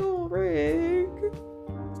was like, oh, Rick.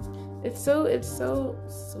 It's so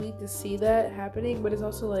sweet to see that happening, but it's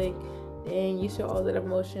also like, dang, you show all that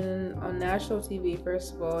emotion on national TV,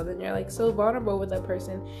 first of all, and then you're like so vulnerable with that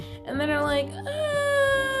person, and then they're like,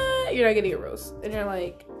 you're not getting a rose, and you're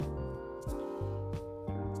like,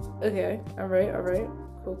 okay, all right,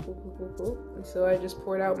 cool. And so I just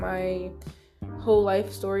poured out my whole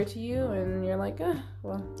life story to you, and you're like,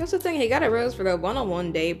 well. That's the thing. He got a rose for the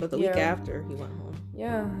one-on-one date, but the week after he went home.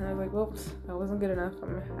 Yeah, and I was like, well, that wasn't good enough.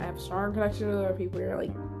 I have strong connections with other people. You're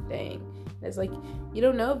like, dang. And it's like you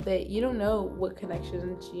don't know what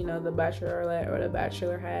connections the Bachelorette or the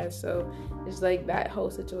Bachelor has. So it's like that whole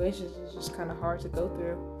situation is just kind of hard to go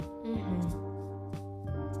through.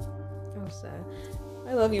 Oh, sad.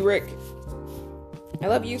 I love you, Rick. I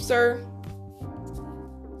love you, sir.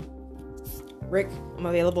 Rick, I'm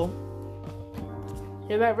available.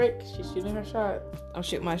 Hear that, Rick? She's shooting her shot. I'll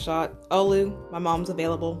shoot my shot. Olu, my mom's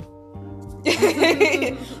available.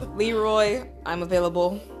 Leroy, I'm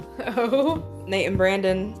available. Oh. Nate and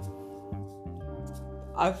Brandon,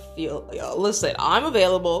 listen, I'm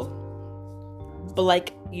available. But,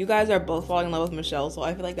 like, you guys are both falling in love with Michelle, so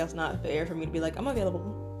I feel like that's not fair for me to be like, I'm available.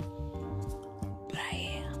 But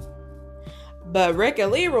I am. But Rick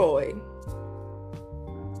and Leroy,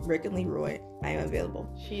 I am available.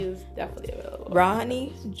 She is definitely available.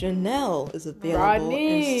 Rodney, Janelle is available.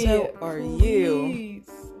 Rodney, and so are you. Please,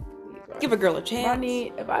 Give a girl a chance.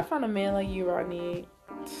 Rodney, if I find a man like you, Rodney,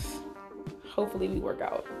 hopefully we work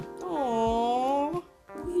out. Aww,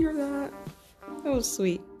 you hear that? That was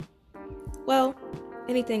sweet. Well,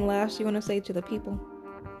 anything last you want to say to the people?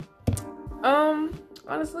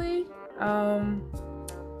 Honestly,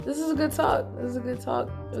 this is a good talk. It was a good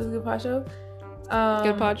pod show.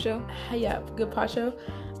 Good pod show? Yeah, good pod show.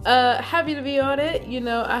 Happy to be on it.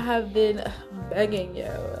 I have been begging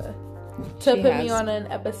you to put me on an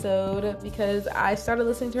episode because I started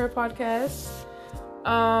listening to her podcast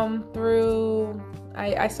through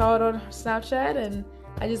I saw it on Snapchat, and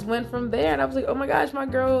I just went from there, and I was like, oh my gosh, my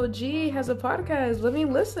girl G has a podcast. Let me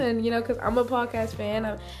listen, because I'm a podcast fan.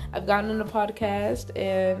 I've gotten into podcast,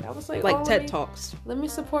 and I was like, TED Talks. Let me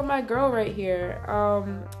support my girl right here.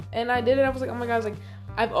 And I did it. I was like, oh my gosh, like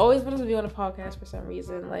I've always wanted to be on a podcast for some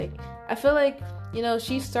reason. Like I feel like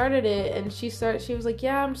she started it, and she was like,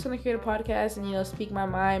 yeah, I'm just gonna create a podcast and speak my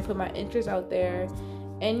mind, put my interests out there,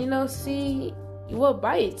 and see what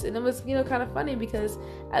bites. And it was kind of funny because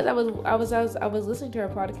as I was listening to her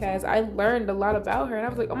podcast, I learned a lot about her, and I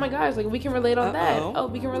was like, oh my gosh, like we can relate on that. Oh,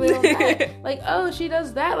 we can relate on that. Like, oh, she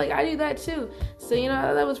does that, like I do that too. So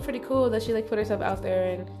that was pretty cool that she like put herself out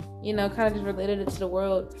there and kind of just related it to the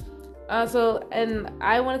world. And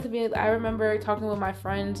I wanted to be, I remember talking with my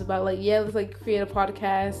friends about like, yeah, let's like create a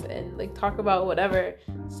podcast and like talk about whatever.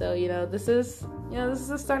 So this is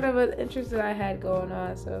the start of an interest that I had going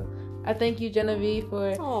on. So I thank you, Genevieve,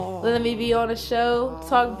 for letting me be on a show,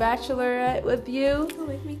 talk Bachelorette with you. Don't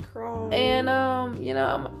make me cry. And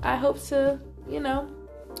I hope to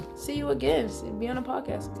see you again, be on a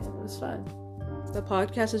podcast again. It was fun. The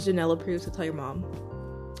podcast is Janelle approved, so tell your mom.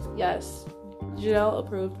 Yes, Janelle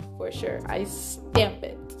approved for sure. I stamp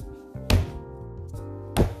it.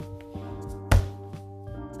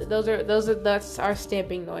 That's our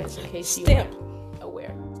stamping noise in case you weren't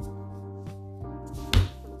aware.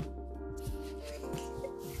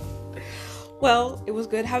 Well, it was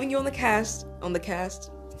good having you on the cast.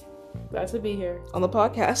 Glad to be here. On the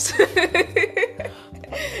podcast.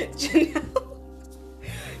 Janelle,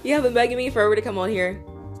 you have been begging me forever to come on here.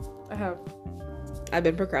 I have. I've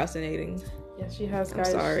been procrastinating. Yes, she has,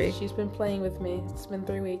 guys. I'm sorry. She's been playing with me. It's been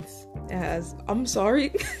 3 weeks. It has. I'm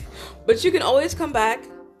sorry. But you can always come back.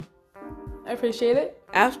 I appreciate it.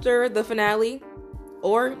 After the finale.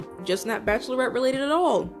 Or just not Bachelorette related at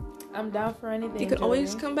all. I'm down for anything. You can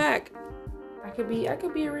always come back. I could be a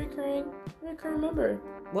recurring member.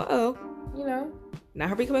 Whoa. Now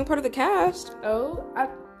her becoming part of the cast. Oh,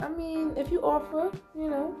 I mean, if you offer,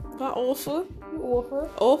 If I offer. You offer.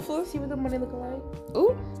 Offer. See what the money looking like.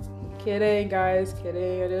 Ooh. Kidding, guys.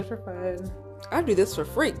 Kidding. I do it for fun. I do this for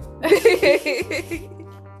free.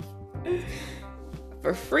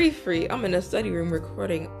 For free. I'm in a study room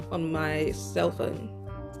recording on my cell phone.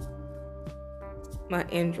 My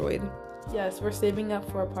Android. Yes, we're saving up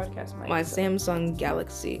for a podcast mic. My Samsung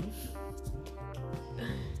Galaxy.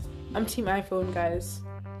 I'm Team iPhone, guys.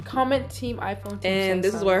 Comment Team iPhone. Team and Samsung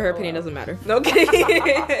this is where her opinion doesn't matter.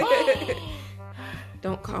 Okay.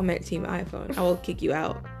 Don't comment Team iPhone. I will kick you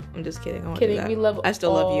out. I'm just kidding. I won't do that. I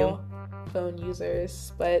still love you. Phone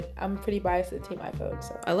users, but I'm pretty biased to Team iPhone.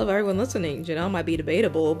 So I love everyone listening. Janelle might be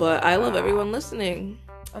debatable, but I love everyone listening.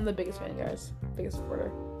 I'm the biggest fan, guys. Biggest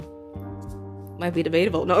supporter. Might be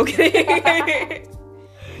debatable. No, okay.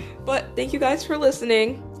 But thank you guys for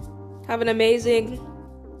listening. Have an amazing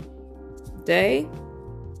day.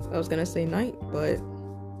 I was gonna say night, but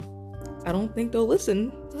I don't think they'll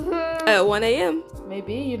listen at 1 a.m.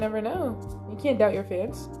 Maybe, you never know. You can't doubt your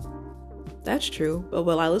fans. That's true, but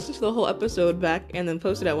will I listen to the whole episode back and then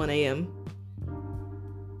post it at 1 a.m.?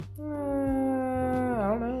 I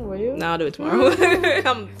don't know, will you? No, I'll do it tomorrow.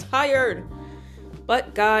 I'm tired.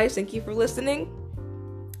 But guys, thank you for listening.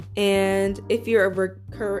 And if you're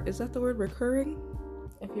a is that the word, recurring?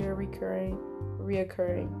 If you're reoccurring.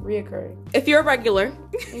 If you're a regular.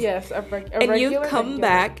 Yes, and regular. you come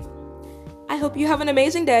back, I hope you have an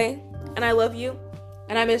amazing day. And I love you.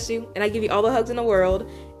 And I miss you. And I give you all the hugs in the world.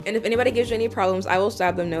 And if anybody gives you any problems, I will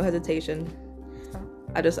stab them, no hesitation.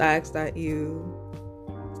 I just ask that you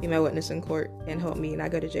be my witness in court and help me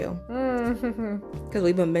not go to jail. Because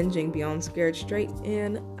we've been binging Beyond Scared Straight,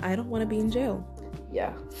 and I don't want to be in jail.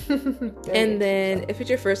 Yeah. And then, if it's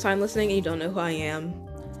your first time listening and you don't know who I am,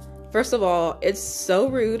 first of all, it's so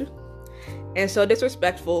rude and so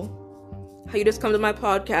disrespectful how you just come to my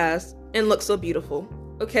podcast and look so beautiful.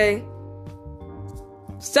 Okay?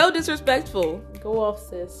 So disrespectful. Go off,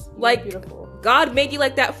 sis. You're like, beautiful. God made you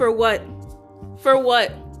like that for what? For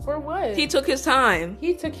what? For what? He took his time.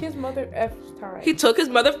 He took his mother F's time. He took his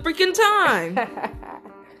mother freaking time.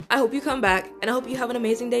 I hope you come back, and I hope you have an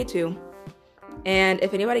amazing day too. And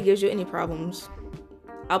if anybody gives you any problems,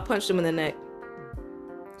 I'll punch them in the neck.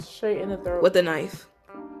 Straight in the throat. With a knife.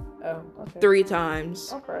 Oh, okay. 3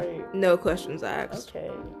 times. Okay. No questions asked. Okay.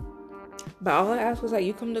 But all I ask was that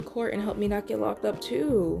you come to court and help me not get locked up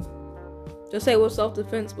too. Just say it was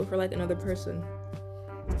self-defense, but for like another person.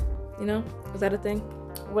 You know? Is that a thing?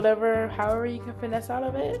 Whatever, however you can finesse out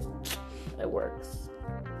of it, it works.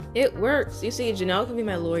 It works. You see, Janelle can be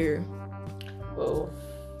my lawyer. Whoa.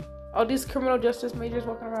 All these criminal justice majors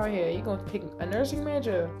walking around here. You gonna pick a nursing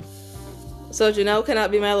major? So Janelle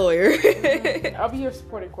cannot be my lawyer. I'll be your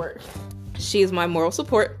supporting court. She's my moral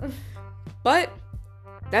support. But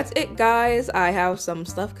that's it, guys. I have some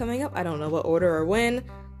stuff coming up. I don't know what order or when.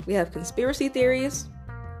 We have conspiracy theories.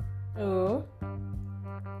 Oh.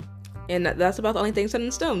 And that's about the only thing set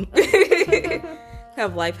in stone.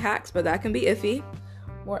 Have life hacks, but that can be iffy.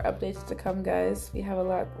 More updates to come, guys. We have a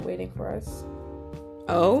lot waiting for us.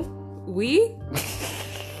 Oh? We?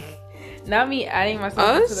 Not me adding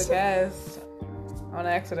myself to the cast on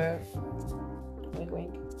accident. Wink,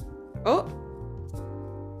 wink. Oh.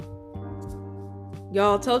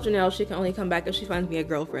 Y'all, tell Janelle she can only come back if she finds me a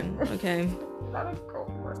girlfriend, okay? Not a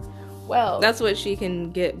girlfriend. Well, that's what she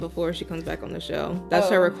can get before she comes back on the show. That's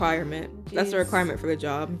her requirement. Geez. That's the requirement for the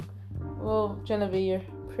job. Well, Genevieve, you're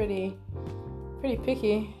pretty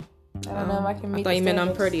picky. I don't know if I can meet. I thought you meant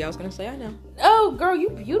I'm pretty. I was gonna say I know. Oh, girl, you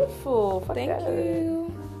beautiful. Fuck Thank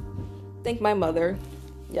you. Thank my mother.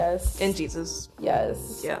 Yes. And Jesus.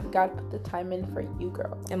 Yes. Yeah. God put the time in for you,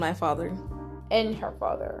 girl. And my father. And her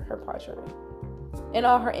father, her padre. And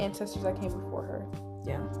all her ancestors that came before her.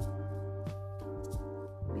 Yeah.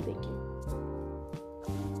 We thank you.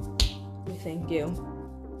 We thank you.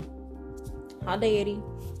 Hi, deity.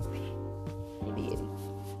 Hey, deity.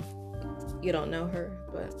 You don't know her,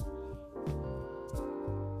 but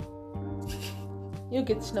you'll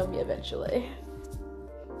get to know me eventually.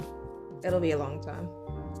 It'll be a long time.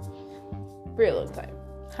 Very long time.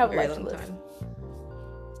 Have a very life long to live. time.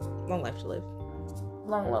 Long life to live.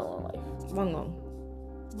 Long life. Long.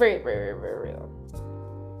 Very, very, very long.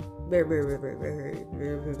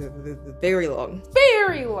 Very long.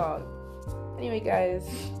 Very long. Anyway, guys,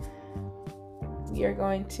 we are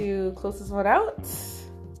going to close this one out.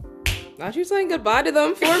 Not you saying goodbye to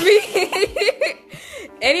them for me.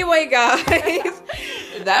 Anyway, guys,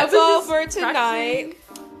 that's all for tonight.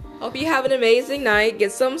 Hope you have an amazing night.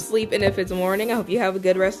 Get some sleep, and if it's morning, I hope you have a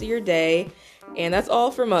good rest of your day. And that's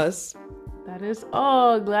all from us. That is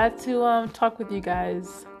all. Glad to talk with you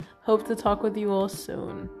guys. Hope to talk with you all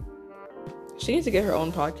soon. She needs to get her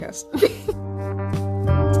own podcast.